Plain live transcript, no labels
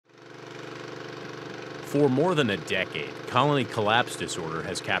For more than a decade, colony collapse disorder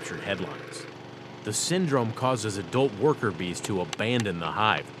has captured headlines. The syndrome causes adult worker bees to abandon the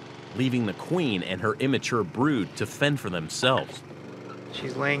hive, leaving the queen and her immature brood to fend for themselves.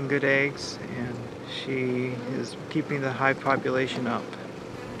 She's laying good eggs, and she is keeping the hive population up.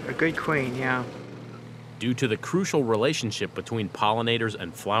 A good queen, yeah. Due to the crucial relationship between pollinators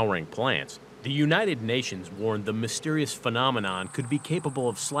and flowering plants, the United Nations warned the mysterious phenomenon could be capable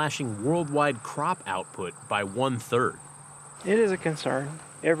of slashing worldwide crop output by 1/3. It is a concern.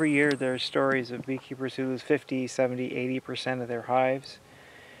 Every year there are stories of beekeepers who lose 50, 70, 80% of their hives.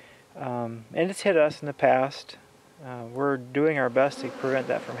 And it's hit us in the past. We're doing our best to prevent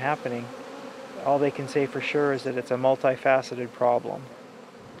that from happening. All they can say for sure is that it's a multifaceted problem.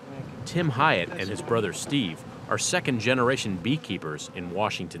 Tim Hyatt and his brother Steve are second-generation beekeepers in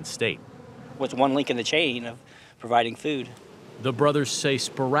Washington state. Was one link in the chain of providing food. The brothers say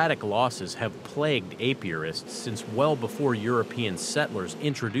sporadic losses have plagued apiarists since well before European settlers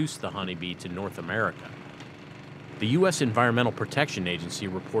introduced the honeybee to North America. The U.S. Environmental Protection Agency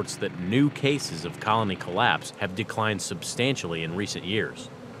reports that new cases of colony collapse have declined substantially in recent years.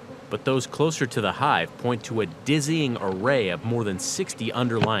 But those closer to the hive point to a dizzying array of more than 60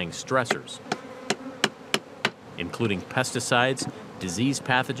 underlying stressors, including pesticides, disease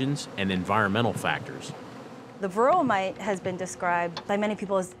pathogens, and environmental factors. The varroa mite has been described by many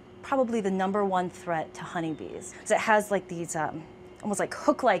people as probably the #1 threat to honeybees. So it has like these almost like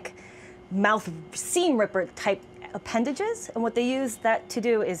hook-like mouth seam ripper type appendages, and what they use that to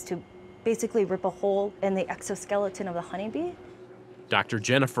do is to basically rip a hole in the exoskeleton of the honeybee. Dr.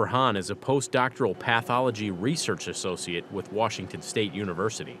 Jennifer Hahn is a postdoctoral pathology research associate with Washington State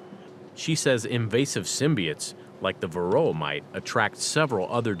University. She says invasive symbiotes, like the varroa mite, attract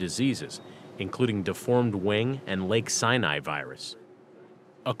several other diseases, including deformed wing and Lake Sinai virus.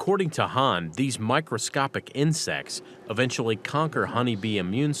 According to Hahn, these microscopic insects eventually conquer honeybee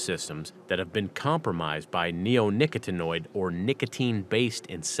immune systems that have been compromised by neonicotinoid or nicotine-based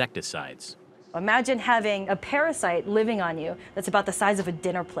insecticides. Imagine having a parasite living on you that's about the size of a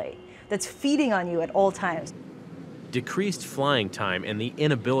dinner plate, that's feeding on you at all times. Decreased flying time and the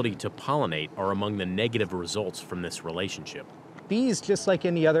inability to pollinate are among the negative results from this relationship. Bees, just like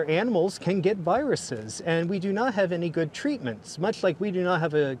any other animals, can get viruses, and we do not have any good treatments, much like we do not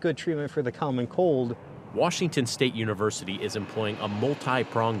have a good treatment for the common cold. Washington State University is employing a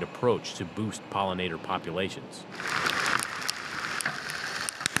multi-pronged approach to boost pollinator populations.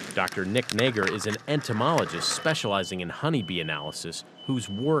 Dr. Nick Nager is an entomologist specializing in honeybee analysis whose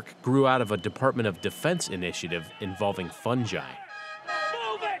work grew out of a Department of Defense initiative involving fungi.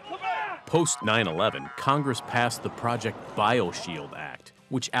 Post 9/11, Congress passed the Project BioShield Act,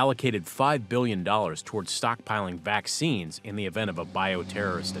 which allocated $5 billion towards stockpiling vaccines in the event of a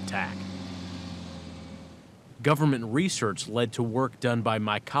bioterrorist attack. Government research led to work done by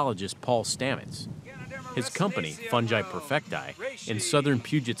mycologist Paul Stamets. His company, Fungi Perfecti, in southern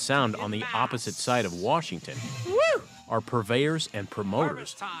Puget Sound on the opposite side of Washington, are purveyors and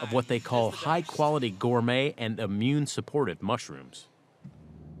promoters of what they call high-quality gourmet and immune-supportive mushrooms.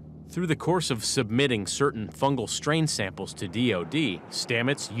 Through the course of submitting certain fungal strain samples to DoD,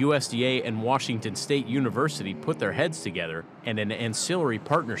 Stamets, USDA, and Washington State University put their heads together, and an ancillary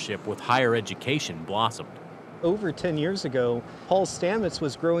partnership with higher education blossomed. Over 10 years ago, Paul Stamets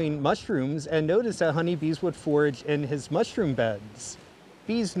was growing mushrooms and noticed that honeybees would forage in his mushroom beds.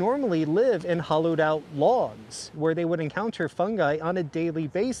 Bees normally live in hollowed out logs where they would encounter fungi on a daily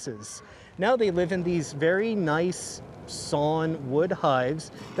basis. Now they live in these very nice sawn wood hives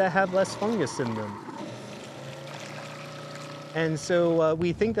that have less fungus in them. And so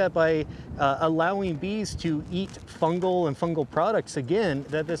we think that by allowing bees to eat fungal and fungal products again,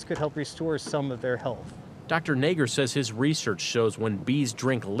 that this could help restore some of their health. Dr. Nager says his research shows when bees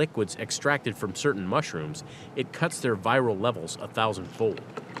drink liquids extracted from certain mushrooms, it cuts their viral levels 1,000-fold.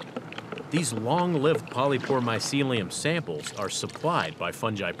 These long-lived polypore mycelium samples are supplied by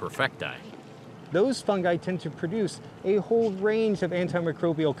Fungi Perfecti. Those fungi tend to produce a whole range of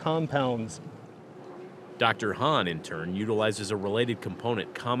antimicrobial compounds. Dr. Hahn, in turn, utilizes a related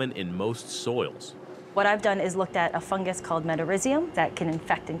component common in most soils. What I've done is looked at a fungus called metarhizium that can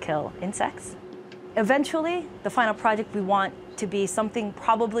infect and kill insects. Eventually, the final project we want to be something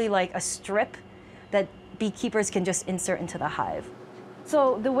probably like a strip that beekeepers can just insert into the hive.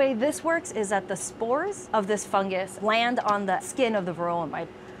 So the way this works is that the spores of this fungus land on the skin of the varroa mite,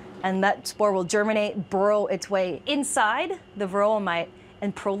 and that spore will germinate, burrow its way inside the varroa mite,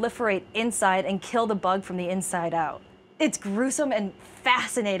 and proliferate inside and kill the bug from the inside out. It's gruesome and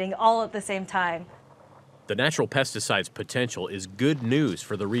fascinating all at the same time. The natural pesticide's potential is good news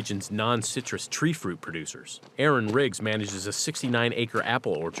for the region's non-citrus tree fruit producers. Aaron Riggs manages a 69-acre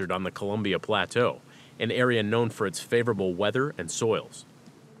apple orchard on the Columbia Plateau, an area known for its favorable weather and soils.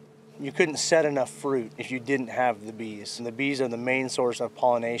 You couldn't set enough fruit if you didn't have the bees. And the bees are the main source of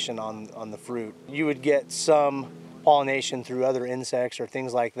pollination on the fruit. You would get some pollination through other insects or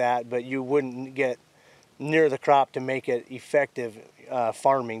things like that, but you wouldn't get near the crop to make it effective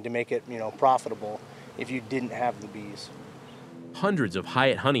farming, to make it profitable, if you didn't have the bees. Hundreds of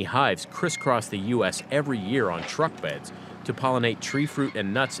Hyatt honey hives crisscross the U.S. every year on truck beds to pollinate tree fruit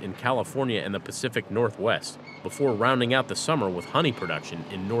and nuts in California and the Pacific Northwest, before rounding out the summer with honey production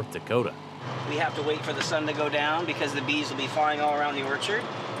in North Dakota. We have to wait for the sun to go down because the bees will be flying all around the orchard.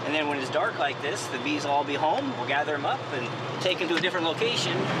 And then when it's dark like this, the bees will all be home. We'll gather them up and take them to a different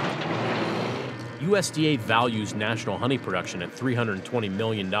location. USDA values national honey production at $320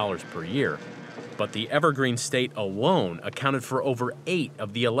 million per year, but the evergreen state alone accounted for over 8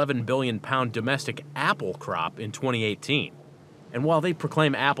 of the 11 billion pound domestic apple crop in 2018. And while they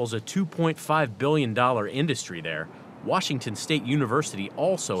proclaim apples a $2.5 billion industry there, Washington State University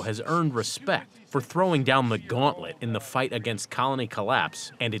also has earned respect for throwing down the gauntlet in the fight against colony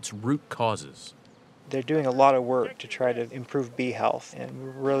collapse and its root causes. They're doing a lot of work to try to improve bee health, and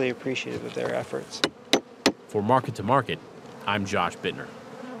we're really appreciative of their efforts. For Market to Market, I'm Josh Buettner.